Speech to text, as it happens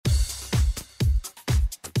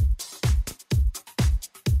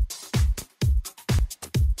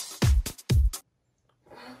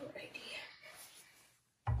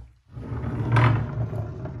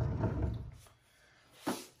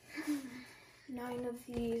9 of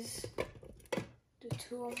these. The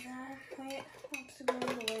 2 of them. Wait, what's the one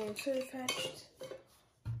away? So fetched.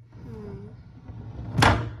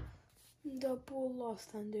 Double lost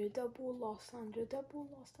under, double lost under, double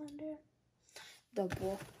lost under.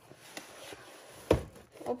 Double.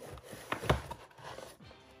 Oh.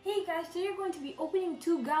 Hey guys, today we're going to be opening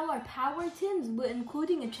 2 Galar Power Tins, but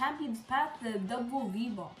including a Champions Path, the double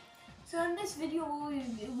V-Ball. So in this video,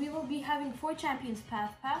 we will be having 4 Champions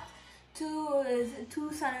Path packs, 2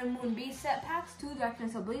 Sun and Moon base set packs, 2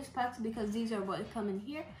 Darkness Ablaze packs, because these are what come in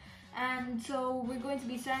here. And so we're going to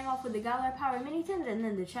be starting off with the Galar Power Mini Tins and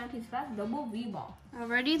then the Champions Path double V-Ball.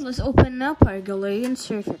 Alrighty, let's open up our Galarian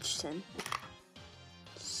Surfetch Tin.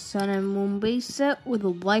 Sun and Moon base set with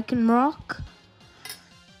a Lycanroc.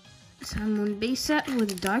 Sun and Moon base set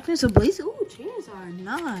with a Darkness Ablaze. Ooh, Charizard,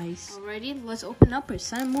 nice. Alrighty, let's open up our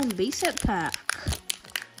Sun and Moon base set pack.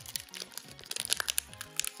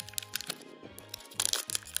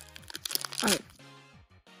 Alright.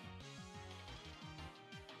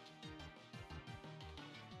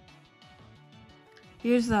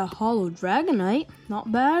 Here's the Holo Dragonite,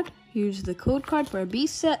 not bad. Here's the code card for our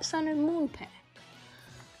base set Sun and Moon pack.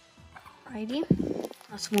 Alrighty,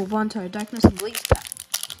 let's move on to our Darkness Ablaze pack.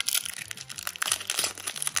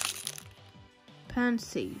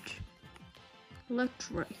 Pansage,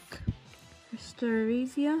 Electrike,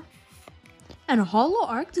 Staravia, and a Holo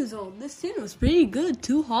Arctazol. This tin was pretty good.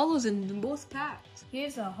 2 holos in both packs.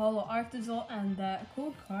 Here's a Holo Arctazol and that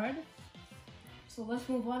code card. So let's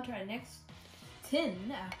move on to our next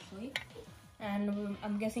tin, actually. And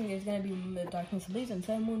I'm guessing there's gonna be the Darkness Ablaze and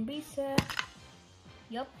Sun Moon base set.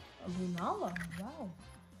 Yep, a Lunala. Wow.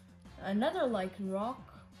 Another Lycanroc.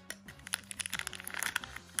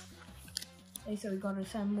 Okay, so we got our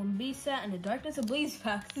Sun Moon base set and a Darkness Ablaze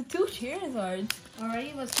pack. The 2 Charizards.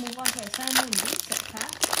 Alrighty, let's move on to our Sun Moon base set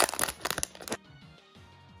pack.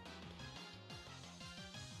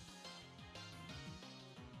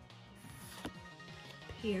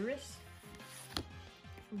 Paris.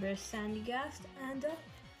 There's Sandygast and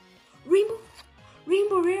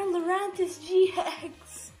Rainbow Rare Lurantis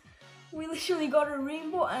GX. We literally got a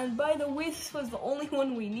Rainbow, and by the way, this was the only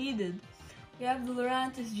one we needed. We have the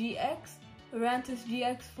Lurantis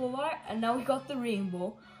GX Full Art, and now we got the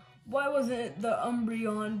Rainbow. Why wasn't it the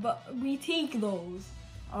Umbreon? But we take those.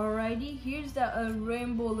 Alrighty, here's the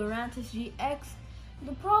Rainbow Lurantis GX.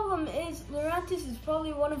 The problem is, Lurantis is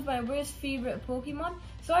probably one of my worst favorite Pokemon.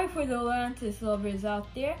 Sorry for the Lurantis lovers out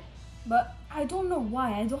there, but I don't know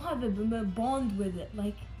why. I don't have a bond with it.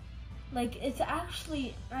 Like it's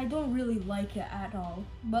actually, I don't really like it at all.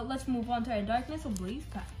 But let's move on to our Darkness Ablaze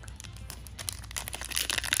pack.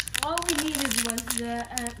 All we needed was the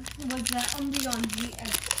Umbreon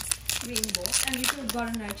GX Rainbow, and we could have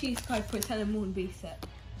gotten our chase card for Sun and Moon base set.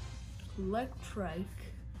 Electrike.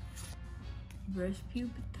 Reverse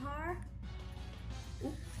Pupitar.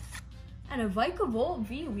 Ooh. And a Vikavolt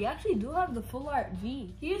V. We actually do have the full art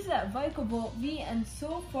V. Here's that Vikavolt V, and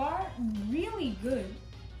so far, really good.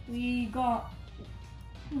 We got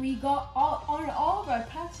all of our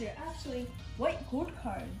packs here, actually, white code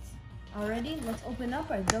cards. Alrighty, let's open up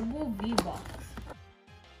our double V box.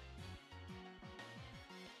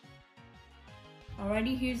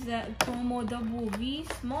 Alrighty, here's that promo double V,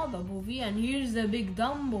 small double V, and here's the big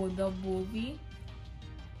Dumbo double V.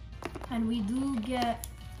 And we do get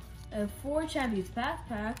 4 Champions Path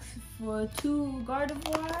packs for 2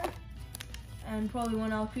 Gardevoir, and probably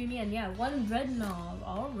 1 Alcremie, and yeah, 1 Dreadnought.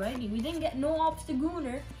 Alrighty, we didn't get no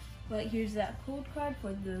Obstagoon, but here's that code card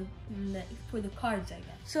for the cards, I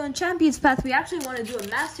guess. So in Champions Path, we actually want to do a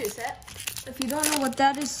master set. If you don't know what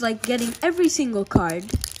that is, like getting every single card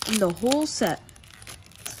in the whole set.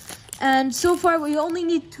 And so far, we only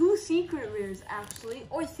need 2 secret rares, actually,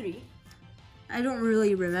 or 3. I don't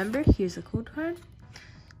really remember. Here's a code card.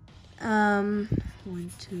 1,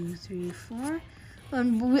 2, 3, 4.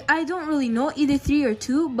 I don't really know, either 3 or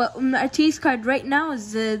 2, but our chase card right now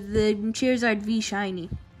is the Charizard V Shiny.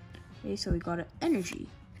 Okay, so we got an Energy,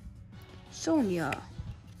 Sonia,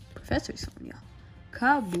 Professor Sonia,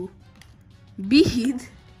 Kabu, Bead,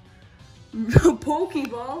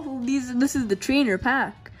 Pokeball. This is the trainer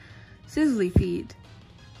pack. Sizzlypede,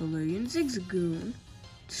 Galarian Zigzagoon,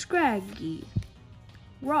 Scraggy,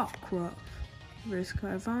 Rockruff, Reverse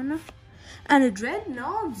Carvanha, and a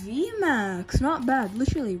Dreadnought VMAX. Not bad,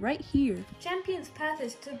 literally right here. Champions Path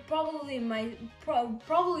is probably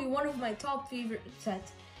one of my top favorite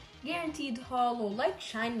sets. Guaranteed holo, like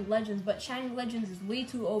Shiny Legends, but Shiny Legends is way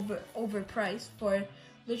too overpriced for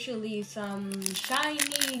literally some shiny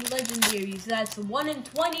legendaries. That's 1 in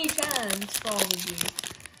 20 chance, probably.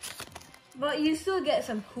 But you still get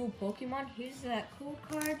some cool Pokemon. Here's that cool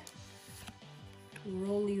card.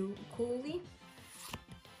 Roly-Coly.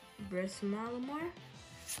 Malamar.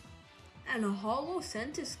 And a Holo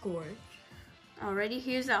Centiskorch. Alrighty,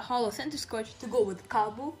 here's that Holo Centiskorch to go with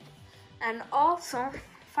Kabu. And also,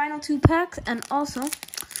 final 2 packs. And also,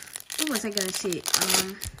 what was I gonna say?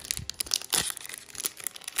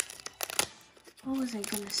 What was I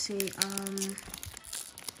gonna say?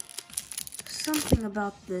 Something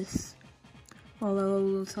about this. Well,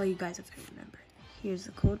 I'll tell you guys if I remember. Here's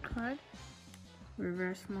the code card.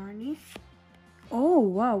 Reverse Marnie. Oh,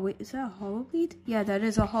 wow. Wait, is that a Holo Bleed? Yeah, that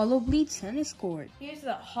is a Holo Bleed Centiskorch. Here's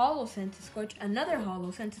the Holo Centiskorch. Another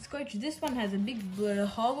Holo Centiskorch. This one has a big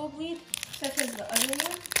Holo Bleed, such as the other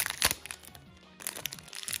one.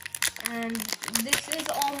 And this is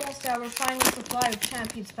almost our final supply of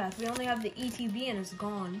Champions Path. We only have the ETB and it's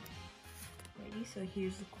gone. Ready? So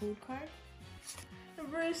here's the code card.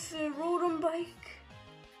 Reverse Rotom Bike.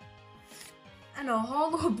 And a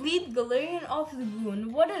Holo Bleed Galarian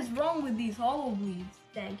Obstagoon. What is wrong with these Holo Bleeds?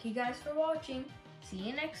 Thank you guys for watching. See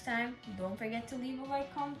you next time. Don't forget to leave a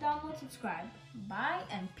like, comment down below, subscribe. Bye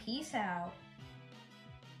and peace out.